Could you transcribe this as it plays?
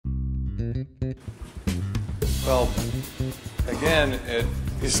Well, again, it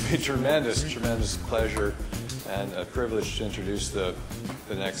gives me tremendous pleasure and a privilege to introduce the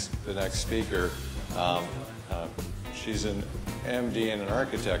next speaker. She's an MD and an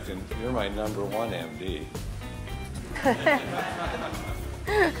architect, and you're my #1 MD.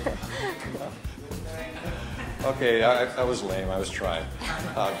 Okay, I was lame. I was trying.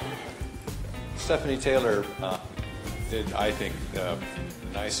 Stephanie Taylor did, I think, the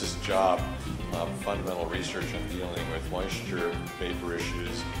nicest job of fundamental research on dealing with moisture, vapor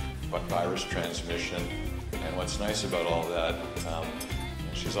issues, virus transmission. And what's nice about all that,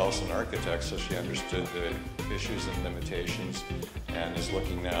 she's also an architect, so she understood the issues and limitations and is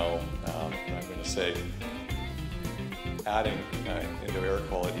looking now, I'm going to say, adding into air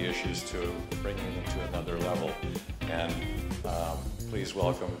quality issues to bringing them to another level. And please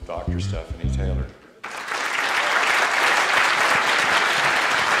welcome Dr. Stephanie Taylor.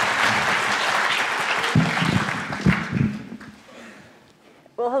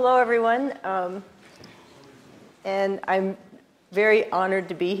 Well, hello everyone, and I'm very honored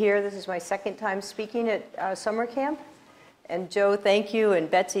to be here. This is my second time speaking at summer camp. And Joe, thank you,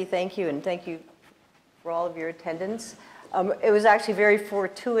 and Betsy, thank you, and thank you for all of your attendance. It was actually very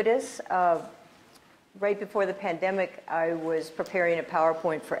fortuitous. Right before the pandemic, I was preparing a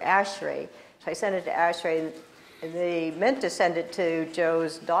PowerPoint for ASHRAE. So I sent it to ASHRAE, and they meant to send it to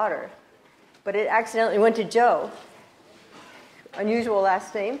Joe's daughter. But it accidentally went to Joe. Unusual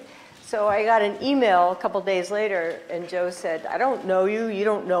last name. So I got an email a couple days later, and Joe said, I don't know you, you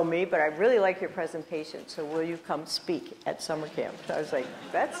don't know me, but I really like your presentation, so will you come speak at summer camp? So I was like,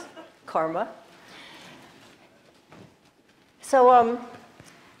 that's karma. So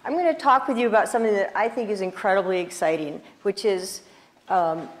I'm going to talk with you about something that I think is incredibly exciting, which is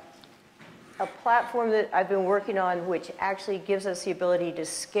a platform that I've been working on which actually gives us the ability to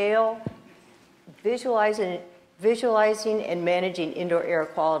scale, visualizing and managing indoor air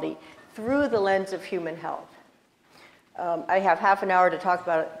quality through the lens of human health. I have half an hour to talk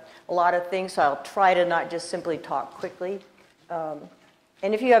about a lot of things, so I'll try to not just simply talk quickly. And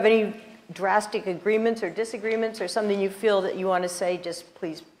if you have any drastic agreements or disagreements or something you feel that you want to say, just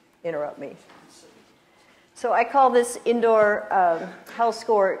please interrupt me. So I call this indoor health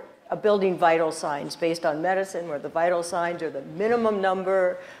score a building vital signs based on medicine, where the vital signs are the minimum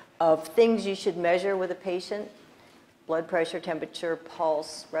number of things you should measure with a patient: blood pressure, temperature,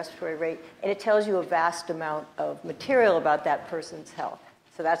 pulse, respiratory rate, and it tells you a vast amount of material about that person's health.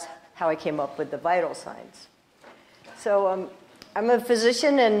 So that's how I came up with the vital signs. So I'm a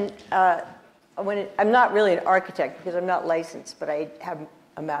physician, and I'm not really an architect because I'm not licensed, but I have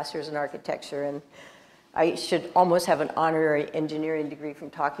a master's in architecture, and I should almost have an honorary engineering degree from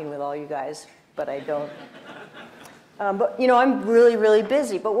talking with all you guys, but I don't. But you know, I'm really, really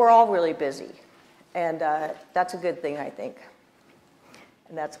busy, but we're all really busy. And that's a good thing, I think.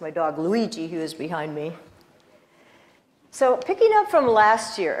 And that's my dog, Luigi, who is behind me. So picking up from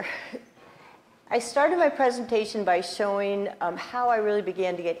last year, I started my presentation by showing how I really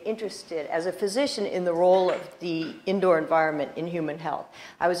began to get interested as a physician in the role of the indoor environment in human health.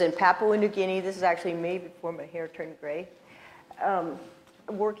 I was in Papua New Guinea. This is actually me before my hair turned gray.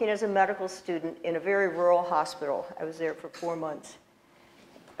 Working as a medical student in a very rural hospital. I was there for 4 months.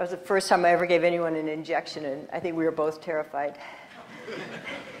 That was the first time I ever gave anyone an injection, and I think we were both terrified.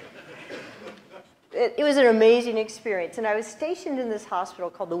 It was an amazing experience, and I was stationed in this hospital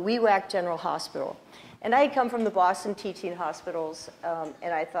called the IAQ General Hospital. And I had come from the Boston teaching hospitals,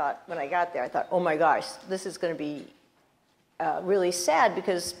 and I thought, when I got there, I thought, oh my gosh, this is going to be really sad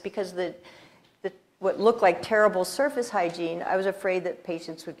because what looked like terrible surface hygiene, I was afraid that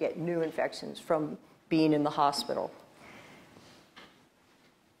patients would get new infections from being in the hospital.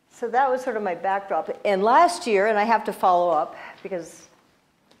 So that was sort of my backdrop. And last year, and I have to follow up because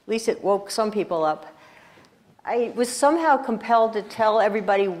at least it woke some people up, I was somehow compelled to tell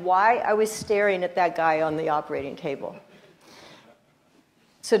everybody why I was staring at that guy on the operating table.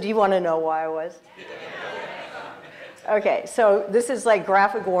 So do you want to know why I was? Okay, so this is like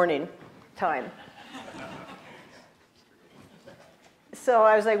graphic warning time. So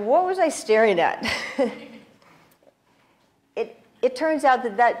I was like, what was I staring at? It turns out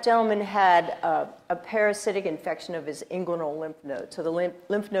that that gentleman had a parasitic infection of his inguinal lymph node, so the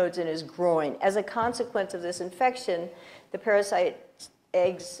lymph nodes in his groin. As a consequence of this infection, the parasite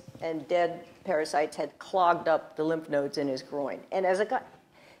eggs and dead parasites had clogged up the lymph nodes in his groin. And as a guy,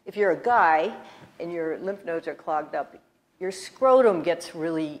 if you're a guy and your lymph nodes are clogged up, your scrotum gets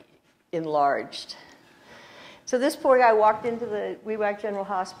really enlarged. So this poor guy walked into the IAQ General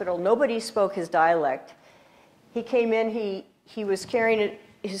Hospital. Nobody spoke his dialect. He came in, he was carrying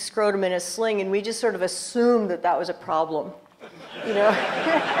his scrotum in a sling, and we just sort of assumed that that was a problem, you know.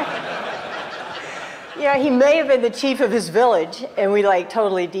 You know, he may have been the chief of his village, and we like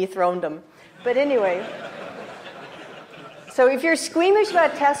totally dethroned him. But anyway, so if you're squeamish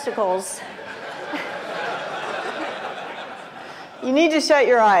about testicles, you need to shut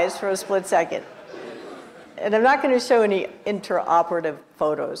your eyes for a split second. And I'm not going to show any intraoperative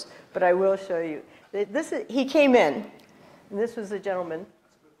photos, but I will show you. He came in, and this was the gentleman.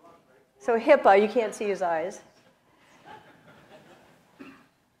 So HIPAA, you can't see his eyes.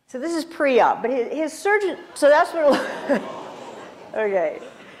 So this is pre-op, but his surgeon, so that's what, okay.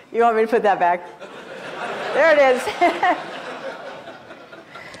 You want me to put that back? There it is.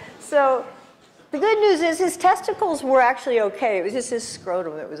 So the good news is his testicles were actually okay. It was just his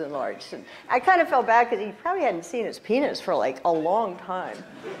scrotum that was enlarged. And I kind of felt bad because he probably hadn't seen his penis for like a long time.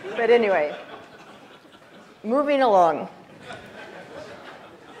 But anyway, moving along.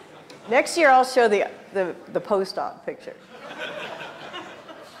 Next year I'll show the post-op picture.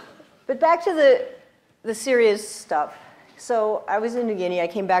 But back to the serious stuff. So I was in New Guinea. I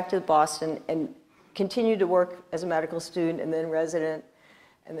came back to Boston and continued to work as a medical student and then resident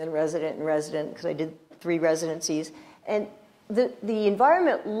and then resident and resident because I did 3 residencies. And the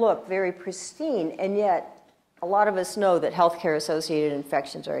environment looked very pristine, and yet a lot of us know that healthcare-associated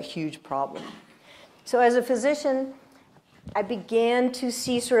infections are a huge problem. So as a physician, I began to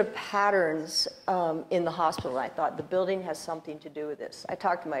see sort of patterns in the hospital. And I thought the building has something to do with this. I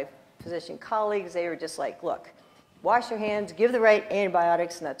talked to my physician colleagues. They were just like, look, wash your hands, give the right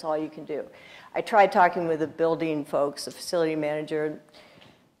antibiotics, and that's all you can do. I tried talking with the building folks, the facility manager,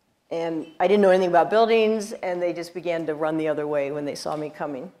 and I didn't know anything about buildings, and they just began to run the other way when they saw me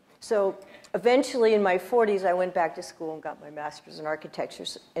coming. So eventually, in my 40s, I went back to school and got my master's in architecture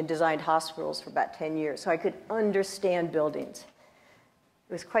and designed hospitals for about 10 years, so I could understand buildings.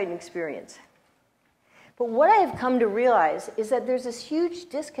 It was quite an experience. But what I have come to realize is that there's this huge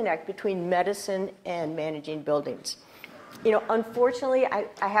disconnect between medicine and managing buildings. You know, unfortunately, I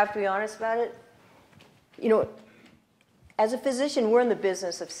have to be honest about it. You know, as a physician, we're in the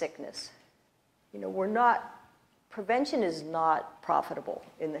business of sickness. You know, prevention is not profitable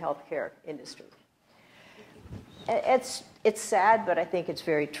in the healthcare industry. It's sad, but I think it's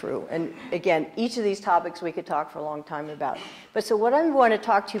very true. And again, each of these topics we could talk for a long time about. But so what I'm going to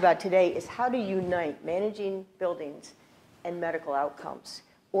talk to you about today is how to unite managing buildings and medical outcomes,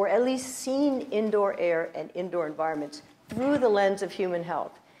 or at least seeing indoor air and indoor environments through the lens of human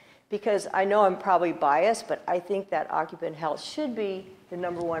health. Because I know I'm probably biased, but I think that occupant health should be the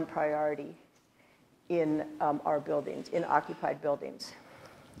 #1 priority in our buildings, in occupied buildings.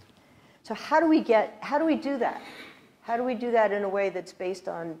 So how do we do that? How do we do that in a way that's based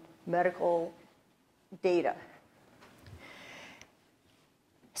on medical data?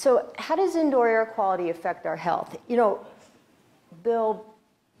 So how does indoor air quality affect our health? You know, Bill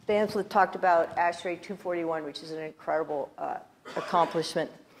Bansleth talked about ASHRAE 241, which is an incredible accomplishment.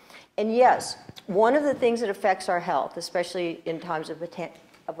 And yes, one of the things that affects our health, especially in times of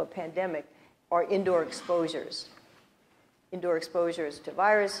a pandemic, are indoor exposures. Indoor exposures to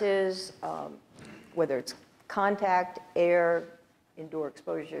viruses, whether it's contact, air, indoor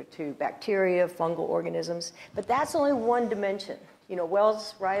exposure to bacteria, fungal organisms. But that's only one dimension. You know,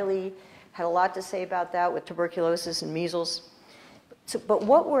 Wells Riley had a lot to say about that with tuberculosis and measles. But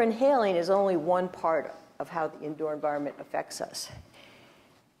what we're inhaling is only one part of how the indoor environment affects us.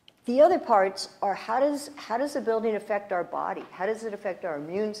 The other parts are how does the building affect our body? How does it affect our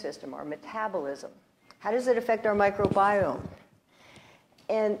immune system, our metabolism? How does it affect our microbiome?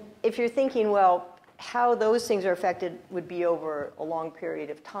 And if you're thinking, well, how those things are affected would be over a long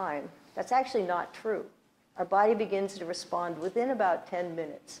period of time, that's actually not true. Our body begins to respond within about 10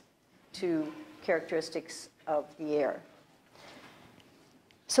 minutes to characteristics of the air.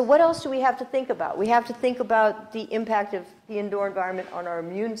 So what else do we have to think about? We have to think about the impact of the indoor environment on our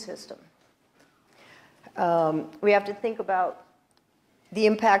immune system. We have to think about the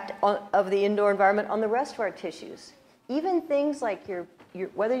impact of the indoor environment on the rest of our tissues. Even things like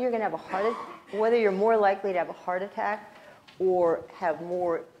whether you're going to have whether you're more likely to have a heart attack or have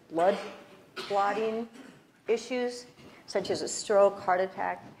more blood clotting issues, such as a stroke, heart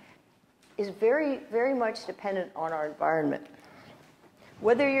attack, is very, very much dependent on our environment.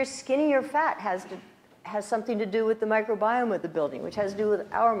 Whether you're skinny or fat has something to do with the microbiome of the building, which has to do with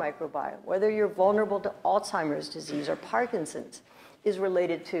our microbiome. Whether you're vulnerable to Alzheimer's disease or Parkinson's is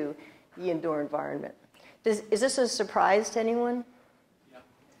related to the indoor environment. Is this a surprise to anyone? Yeah.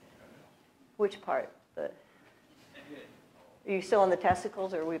 Which part? Are you still on the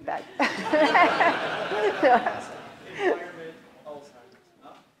testicles, or are we back? Environment, Alzheimer's.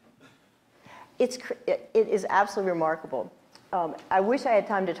 It is absolutely remarkable. I wish I had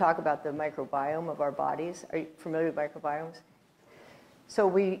time to talk about the microbiome of our bodies. Are you familiar with microbiomes?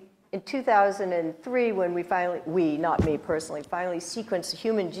 So in 2003, when we, not me personally, finally sequenced the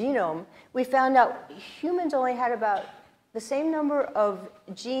human genome, we found out humans only had about the same number of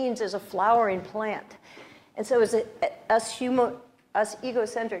genes as a flowering plant. And so us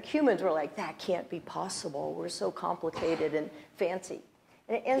egocentric humans were like, that can't be possible. We're so complicated and fancy.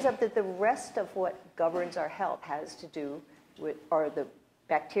 And it ends up that the rest of what governs our health has to do with are the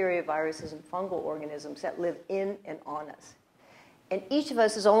bacteria, viruses, and fungal organisms that live in and on us. And each of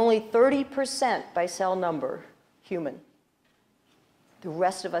us is only 30% by cell number human. The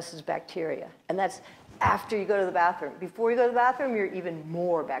rest of us is bacteria. And that's after you go to the bathroom. Before you go to the bathroom, you're even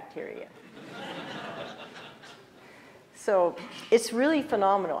more bacteria. So it's really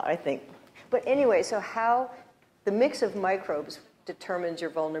phenomenal, I think. But anyway, so how the mix of microbes determines your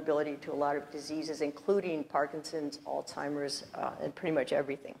vulnerability to a lot of diseases, including Parkinson's, Alzheimer's, and pretty much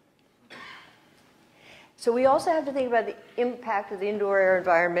everything. So we also have to think about the impact of the indoor air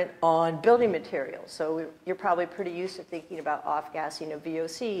environment on building materials. So you're probably pretty used to thinking about off-gassing of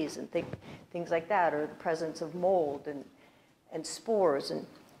VOCs and things like that, or the presence of mold and spores.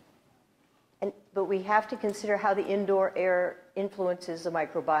 But we have to consider how the indoor air influences the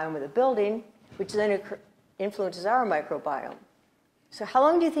microbiome of the building, which then influences our microbiome. So how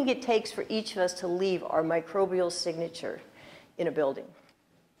long do you think it takes for each of us to leave our microbial signature in a building?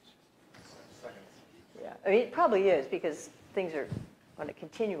 Yeah, I mean, it probably is because things are on a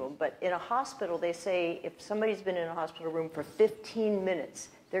continuum. But in a hospital, they say if somebody's been in a hospital room for 15 minutes,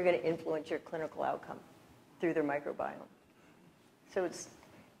 they're going to influence your clinical outcome through their microbiome. So it's,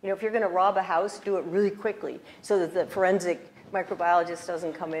 if you're going to rob a house, do it really quickly so that the forensic microbiologist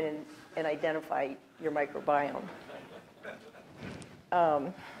doesn't come in and identify your microbiome.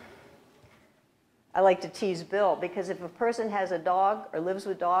 I like to tease Bill because if a person has a dog or lives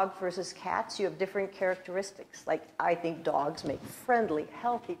with dogs versus cats, you have different characteristics. Like, I think dogs make friendly,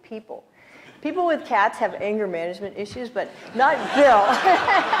 healthy people. People with cats have anger management issues, but not Bill.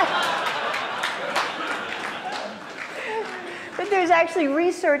 But there's actually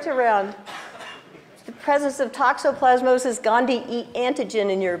research around the presence of toxoplasmosis gondii antigen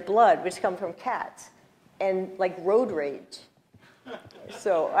in your blood, which come from cats, and like road rage.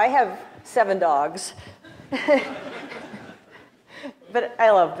 So I have 7 dogs, but I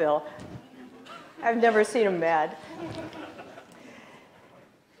love Bill. I've never seen him mad.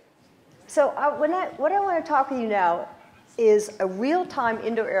 So what I want to talk with you now is a real-time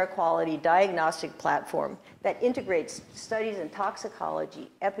indoor air quality diagnostic platform that integrates studies in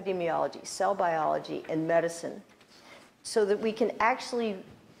toxicology, epidemiology, cell biology, and medicine so that we can actually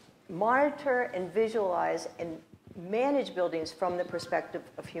monitor and visualize and manage buildings from the perspective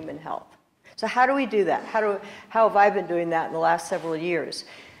of human health. So how do we do that? How have I been doing that in the last several years?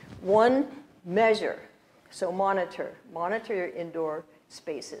 One, measure. So monitor your indoor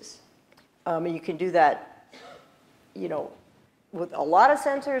spaces. And you can do that, with a lot of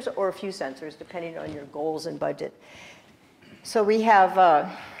sensors or a few sensors, depending on your goals and budget. So we have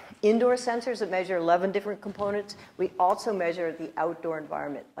indoor sensors that measure 11 different components. We also measure the outdoor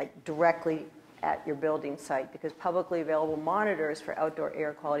environment, like directly at your building site, because publicly available monitors for outdoor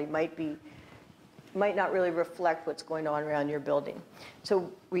air quality might not really reflect what's going on around your building.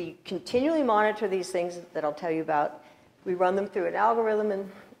 So we continually monitor these things that I'll tell you about. We run them through an algorithm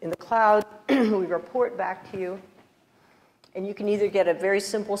in the cloud. We report back to you. And you can either get a very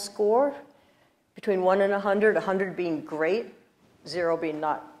simple score between 1 and 100, 100 being great, 0 being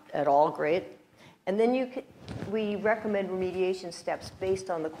not at all great. And then we recommend remediation steps based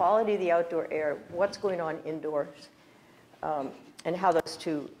on the quality of the outdoor air, what's going on indoors, and how those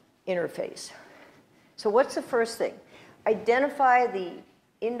two interface. So what's the first thing? Identify the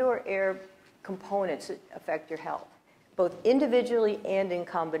indoor air components that affect your health, both individually and in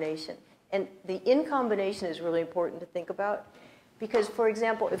combination. And the in combination is really important to think about because, for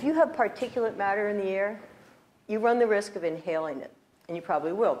example, if you have particulate matter in the air, you run the risk of inhaling it. And you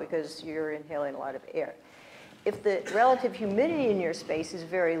probably will because you're inhaling a lot of air. If the relative humidity in your space is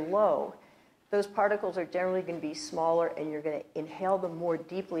very low, those particles are generally going to be smaller and you're going to inhale them more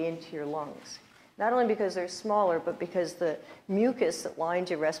deeply into your lungs. Not only because they're smaller, but because the mucus that lines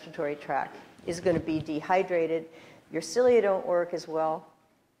your respiratory tract is going to be dehydrated. Your cilia don't work as well,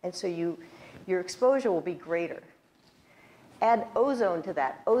 and so your exposure will be greater. Add ozone to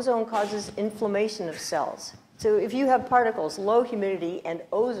that. Ozone causes inflammation of cells. So if you have particles, low humidity, and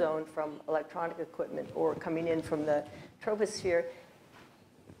ozone from electronic equipment or coming in from the troposphere,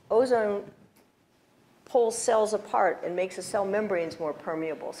 ozone pulls cells apart and makes the cell membranes more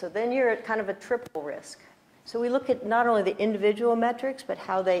permeable. So then you're at kind of a triple risk. So we look at not only the individual metrics, but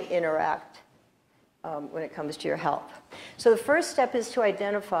how they interact when it comes to your health. So the first step is to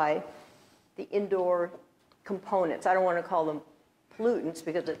identify the indoor components. I don't want to call them pollutants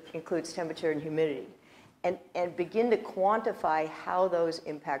because it includes temperature and humidity. And begin to quantify how those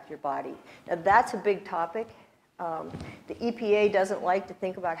impact your body. Now that's a big topic. The EPA doesn't like to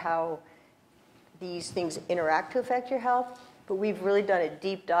think about how these things interact to affect your health, but we've really done a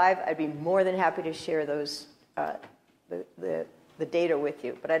deep dive. I'd be more than happy to share those, the data with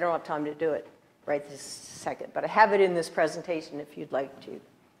you, but I don't have time to do it right this second. But I have it in this presentation if you'd like to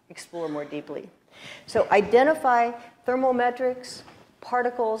explore more deeply. So identify thermometrics,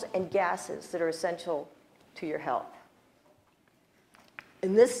 particles, and gases that are essential to your health.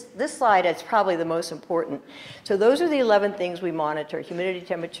 In this slide, it's probably the most important. So those are the 11 things we monitor: humidity,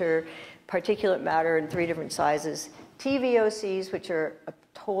 temperature, particulate matter in 3 different sizes, TVOCs, which are a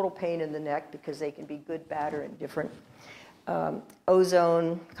total pain in the neck because they can be good, bad, or indifferent,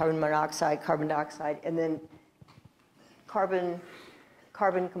 ozone, carbon monoxide, carbon dioxide, and then carbon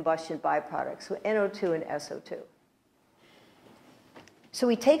combustion byproducts, so NO2 and SO2. So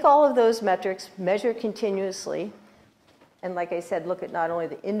we take all of those metrics, measure continuously, and like I said, look at not only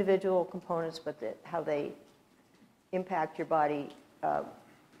the individual components, but how they impact your body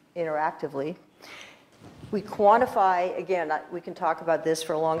interactively. We quantify, again, we can talk about this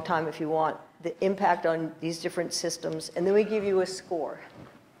for a long time if you want, the impact on these different systems, and then we give you a score.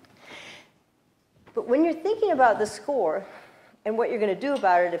 But when you're thinking about the score and what you're going to do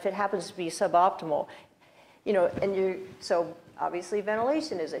about it if it happens to be suboptimal, you know, so obviously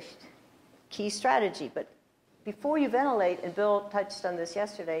ventilation is a key strategy, but before you ventilate, and Bill touched on this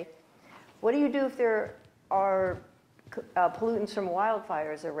yesterday, what do you do if there are pollutants from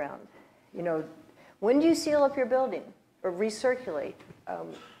wildfires around? You know, when do you seal up your building or recirculate?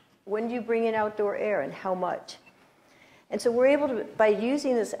 When do you bring in outdoor air and how much? And so we're able to, by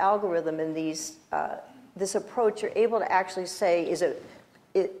using this algorithm and this approach, you're able to actually say,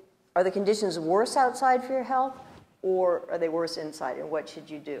 are the conditions worse outside for your health, or are they worse inside, and what should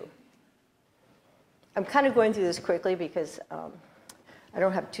you do? I'm kind of going through this quickly because I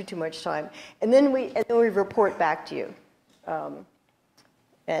don't have too much time. And then we report back to you.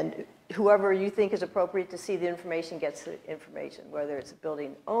 And whoever you think is appropriate to see the information gets the information, whether it's a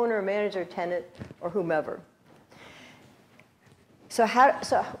building owner, manager, tenant, or whomever. So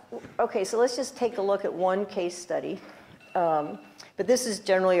let's just take a look at one case study. But this is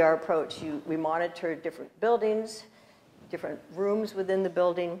generally our approach. We monitor different buildings, different rooms within the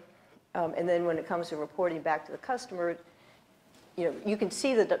building, and then when it comes to reporting back to the customer, you know, you can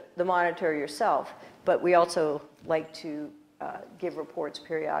see the monitor yourself, but we also like to give reports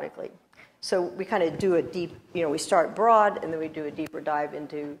periodically. So we kind of do a deep, you know, we start broad, and then we do a deeper dive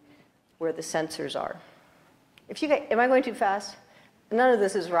into where the sensors are. Am I going too fast? None of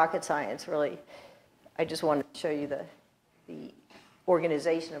this is rocket science, really. I just wanted to show you the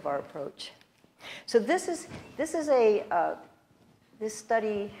organization of our approach. So this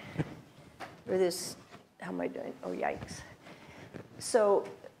study, or this, how am I doing? Oh, yikes. So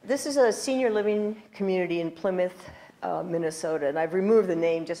this is a senior living community in Plymouth, Minnesota, and I've removed the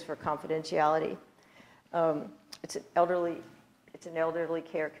name just for confidentiality. It's an elderly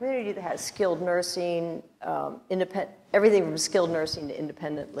care community that has skilled nursing, everything from skilled nursing to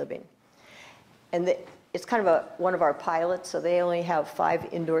independent living. And it's kind of one of our pilots, so they only have 5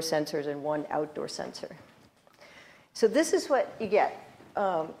 indoor sensors and 1 outdoor sensor. So this is what you get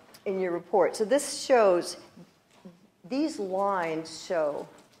in your report. So this shows, these lines show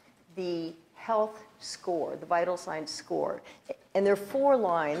the health score, the vital signs score. And there are 4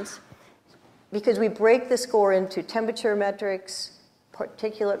 lines because we break the score into temperature metrics,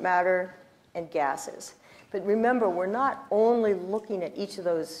 particulate matter, and gases. But remember, we're not only looking at each of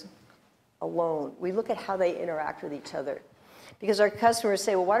those alone. We look at how they interact with each other. Because our customers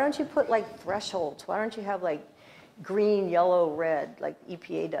say, well, why don't you put like thresholds? Why don't you have like green, yellow, red, like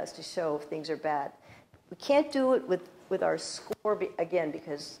EPA does to show if things are bad? We can't do it with our score, again,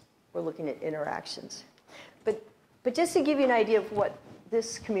 because we're looking at interactions. But just to give you an idea of what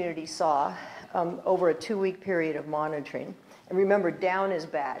this community saw over a 2-week period of monitoring, and remember, down is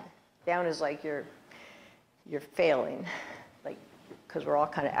bad. Down is like you're failing, like, because we're all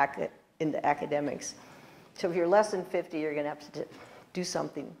kind of into academics. So if you're less than 50, you're going to have to do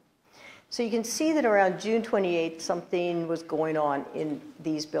something. So you can see that around June 28th, something was going on in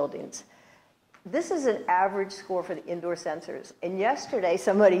these buildings. This is an average score for the indoor sensors. And yesterday,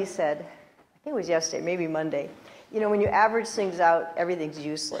 somebody said, I think it was yesterday, maybe Monday, you know, when you average things out, everything's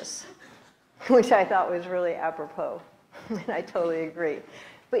useless. which I thought was really apropos, and I totally agree.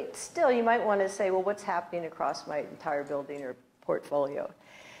 But still, you might want to say, well, what's happening across my entire building or portfolio?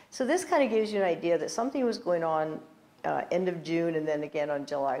 So this kind of gives you an idea that something was going on end of June and then again on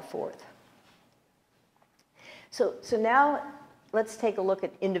July 4th. So now let's take a look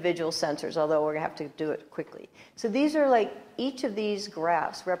at individual sensors, although we're going to have to do it quickly. So these are like, each of these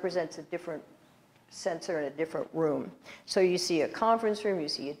graphs represents a different sensor in a different room. So you see a conference room, you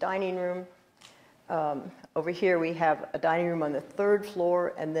see a dining room. Over here we have a dining room on the 3rd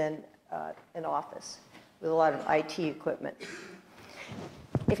floor and then an office with a lot of IT equipment.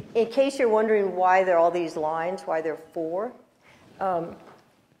 In case you're wondering why there are all these lines, why there are 4,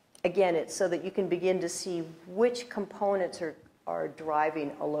 again, it's so that you can begin to see which components are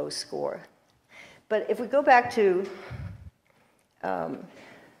driving a low score. But if we go back to,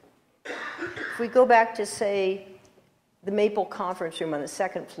 say, the Maple conference room on the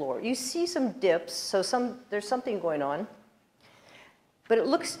 2nd floor, you see some dips, so there's something going on. But it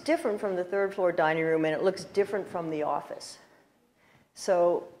looks different from the 3rd floor dining room, and it looks different from the office.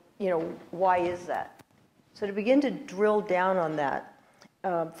 So, why is that? So to begin to drill down on that,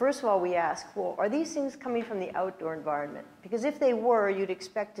 first of all, we ask, well, are these things coming from the outdoor environment? Because if they were, you'd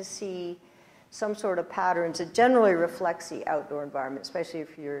expect to see some sort of patterns that generally reflects the outdoor environment, especially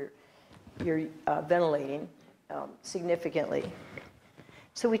if you're ventilating significantly.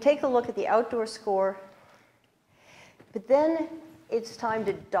 So we take a look at the outdoor score, but then it's time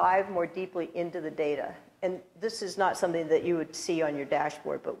to dive more deeply into the data. And this is not something that you would see on your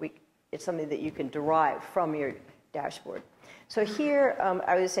dashboard, but it's something that you can derive from your dashboard. So here,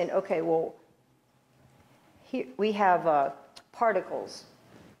 I was saying, okay, well, here we have particles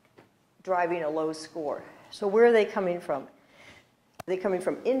driving a low score. So where are they coming from? Are they coming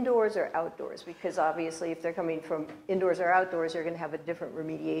from indoors or outdoors? Because obviously, if they're coming from indoors or outdoors, you're going to have a different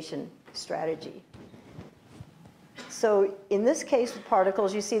remediation strategy. So in this case, with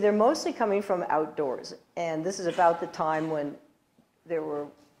particles, you see they're mostly coming from outdoors. And this is about the time when the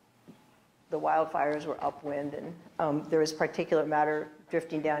wildfires were upwind, and there was particulate matter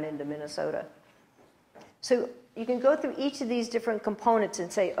drifting down into Minnesota. So you can go through each of these different components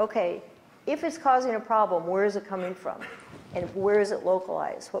and say, okay, if it's causing a problem, where is it coming from? And where is it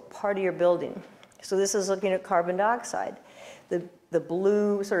localized? What part of your building? So this is looking at carbon dioxide. The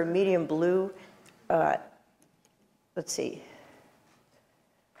blue, sort of medium blue, let's see.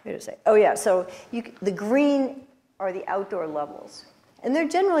 What did I say? Oh, yeah. So the green are the outdoor levels. And they're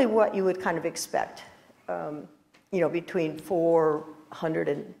generally what you would kind of expect, between 400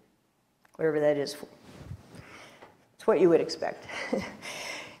 and whatever that is. It's what you would expect.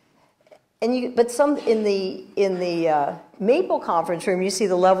 But some in the Maple conference room, you see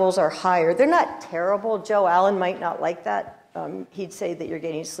the levels are higher. They're not terrible. Joe Allen might not like that. He'd say that you're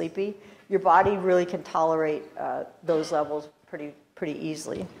getting sleepy. Your body really can tolerate those levels pretty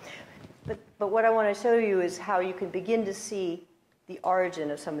easily. But what I want to show you is how you can begin to see the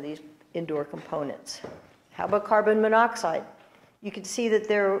origin of some of these indoor components. How about carbon monoxide? You can see that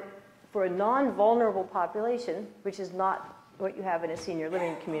for a non-vulnerable population, which is not what you have in a senior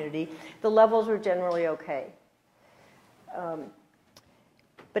living community, the levels were generally okay.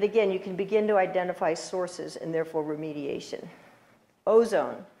 But again, you can begin to identify sources and therefore remediation.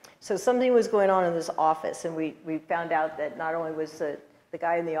 Ozone. So something was going on in this office, and we found out that not only was the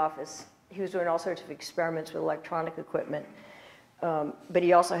guy in the office, he was doing all sorts of experiments with electronic equipment, but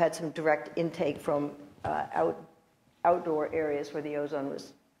he also had some direct intake from outdoor areas where the ozone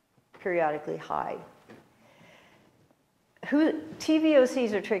was periodically high.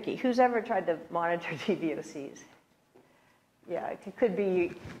 TVOCs are tricky. Who's ever tried to monitor TVOCs? Yeah, it could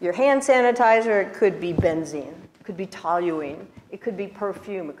be your hand sanitizer, it could be benzene, it could be toluene, it could be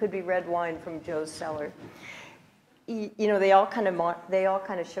perfume, it could be red wine from Joe's cellar. They all kind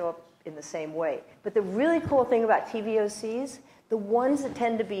of show up in the same way. But the really cool thing about TVOCs, the ones that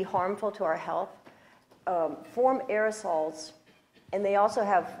tend to be harmful to our health, form aerosols, and they also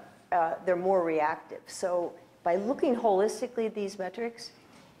have, they're more reactive. So by looking holistically at these metrics,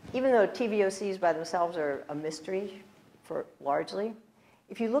 even though TVOCs by themselves are a mystery largely,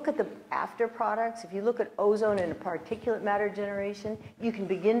 if you look at the after products, if you look at ozone and particulate matter generation, you can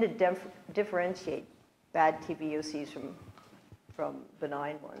begin to differentiate bad TVOCs from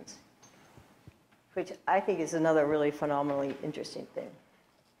benign ones, which I think is another really phenomenally interesting thing.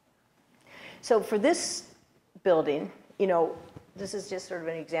 So for this building, this is just sort of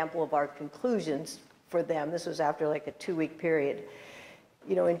an example of our conclusions for them. This was after like a 2-week period.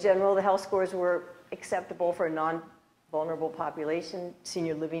 In general, the health scores were acceptable for a non-vulnerable population.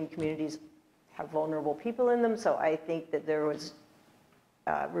 Senior living communities have vulnerable people in them, so I think that there was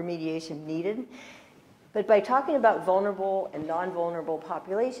remediation needed. But by talking about vulnerable and non-vulnerable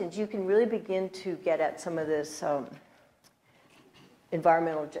populations, you can really begin to get at some of this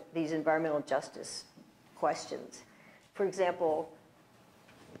environmental justice questions. For example,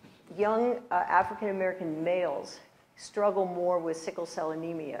 young African American males struggle more with sickle cell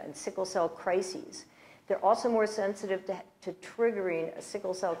anemia and sickle cell crises. They're also more sensitive to triggering a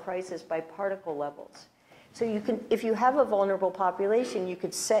sickle cell crisis by particle levels. So you can, if you have a vulnerable population, you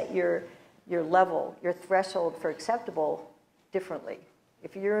could set your level, your threshold for acceptable differently.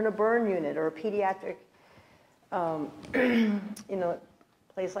 If you're in a burn unit or a pediatric,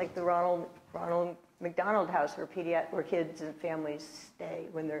 place like the Ronald McDonald House where kids and families stay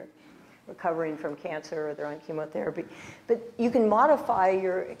when they're recovering from cancer or they're on chemotherapy. But you can modify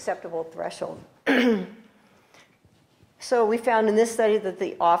your acceptable threshold. So we found in this study that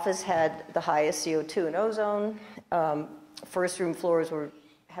the office had the highest CO2 and ozone. First room floors were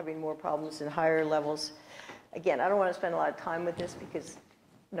having more problems in higher levels. Again, I don't want to spend a lot of time with this because,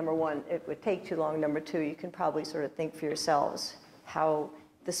 number one, it would take too long. Number two, you can probably sort of think for yourselves how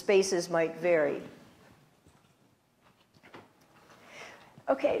the spaces might vary.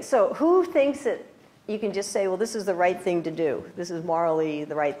 Okay, so who thinks that you can just say, well, this is the right thing to do. This is morally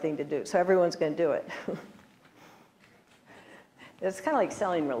the right thing to do. So everyone's going to do it. It's kind of like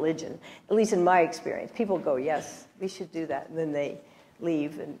selling religion, at least in my experience. People go, yes, we should do that. And then they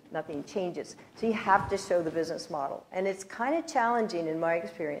leave and nothing changes. So you have to show the business model. And it's kind of challenging in my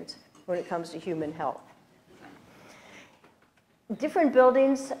experience when it comes to human health. Different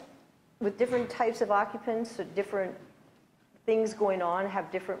buildings with different types of occupants, so different things going on,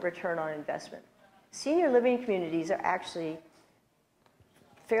 have different return on investment. Senior living communities are actually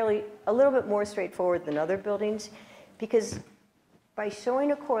a little bit more straightforward than other buildings because by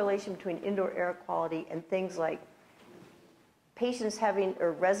showing a correlation between indoor air quality and things like patients having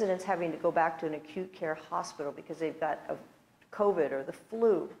or residents having to go back to an acute care hospital because they've got a COVID or the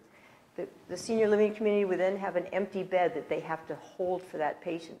flu, the senior living community would then have an empty bed that they have to hold for that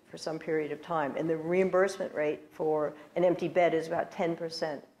patient for some period of time. And the reimbursement rate for an empty bed is about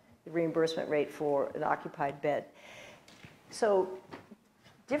 10%, the reimbursement rate for an occupied bed. So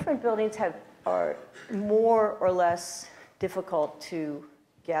different buildings are more or less difficult to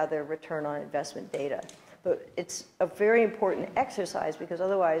gather return on investment data. But it's a very important exercise because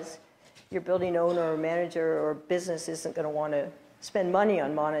otherwise your building owner or manager or business isn't going to want to spend money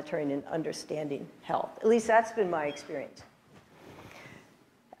on monitoring and understanding health. At least that's been my experience.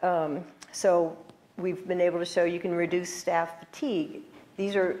 So we've been able to show you can reduce staff fatigue.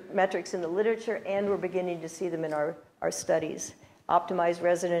 These are metrics in the literature, and we're beginning to see them in our studies. Optimize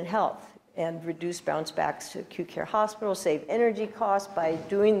resident health and reduce bounce backs to acute care hospitals, save energy costs by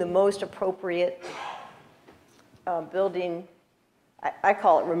doing the most appropriate building. I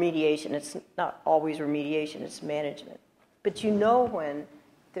call it remediation. It's not always remediation, it's management. But you know when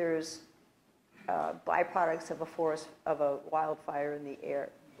there's byproducts of a wildfire in the air,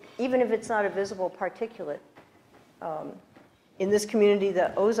 even if it's not a visible particulate. In this community,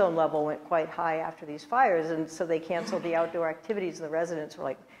 the ozone level went quite high after these fires, and so they canceled the outdoor activities, and the residents were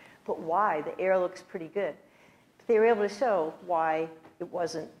like, but why? The air looks pretty good. But they were able to show why it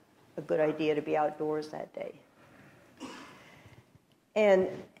wasn't a good idea to be outdoors that day. And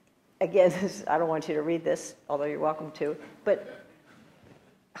again, I don't want you to read this, although you're welcome to, but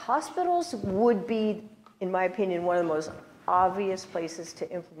hospitals would be, in my opinion, one of the most obvious places to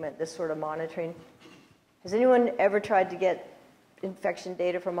implement this sort of monitoring. Has anyone ever tried to get infection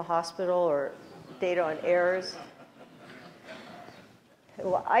data from a hospital or data on errors?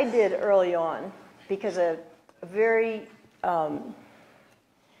 Well, I did early on because a very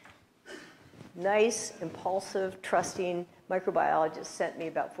nice, impulsive, trusting microbiologist sent me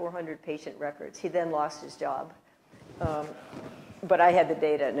about 400 patient records. He then lost his job. But I had the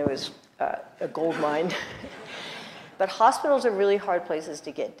data, and it was a gold mine. But hospitals are really hard places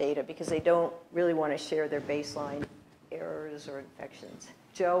to get data because they don't really want to share their baseline errors or infections.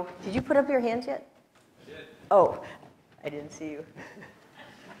 Joe, did you put up your hands yet? I did. Oh, I didn't see you.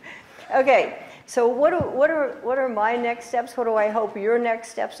 Okay, so what are my next steps? What do I hope your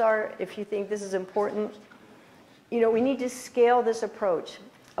next steps are if you think this is important? You know, we need to scale this approach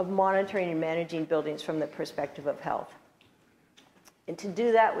of monitoring and managing buildings from the perspective of health. And to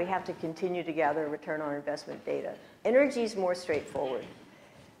do that, we have to continue to gather return on investment data. Energy is more straightforward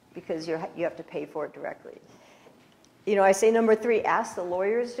because you have to pay for it directly. You know, I say number 3, ask the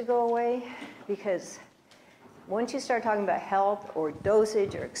lawyers to go away, because once you start talking about health or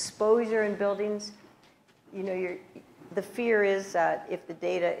dosage or exposure in buildings, you know, the fear is that if the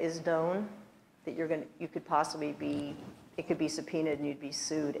data is known, that you could possibly be it could be subpoenaed and you'd be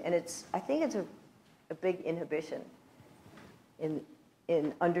sued. And I think it's a big inhibition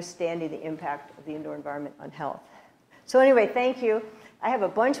in understanding the impact of the indoor environment on health. So anyway, thank you. I have a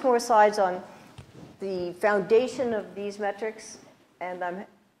bunch more slides on the foundation of these metrics, and I'd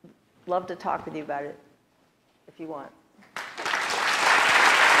love to talk with you about it if you want.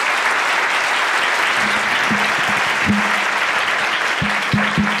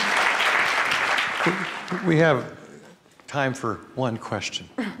 We have time for one question.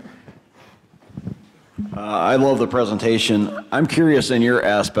 I love the presentation. I'm curious in your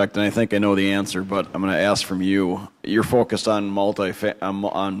aspect, and I think I know the answer, but I'm going to ask from you. You're focused on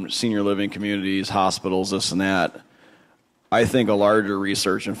on senior living communities, hospitals, this and that. I think a larger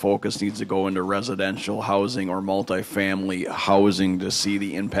research and focus needs to go into residential housing or multifamily housing to see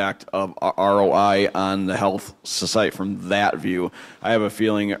the impact of ROI on the health society from that view. I have a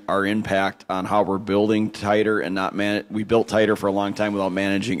feeling our impact on how we're building tighter and we built tighter for a long time without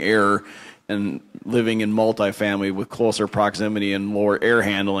managing air, and living in multifamily with closer proximity and lower air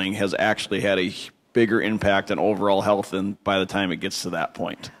handling has actually had a bigger impact on overall health than by the time it gets to that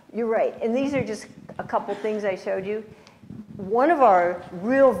point. You're right, and these are just a couple things I showed you. One of our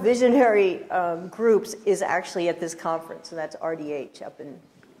real visionary groups is actually at this conference, and that's RDH up in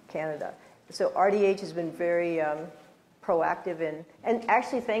Canada. So RDH has been very proactive and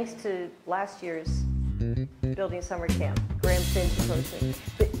actually thanks to last year's Building Summer Camp, Graham Finch approached me.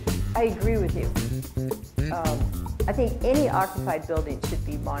 But I agree with you. I think any occupied building should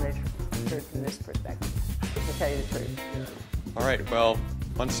be monitored from this perspective, to tell you the truth. All right, well,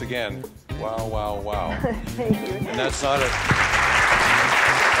 once again, wow, wow, wow. Thank you. And that's not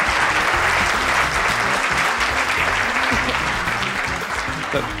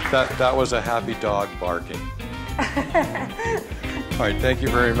that was a happy dog barking. All right, thank you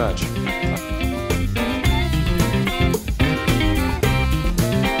very much.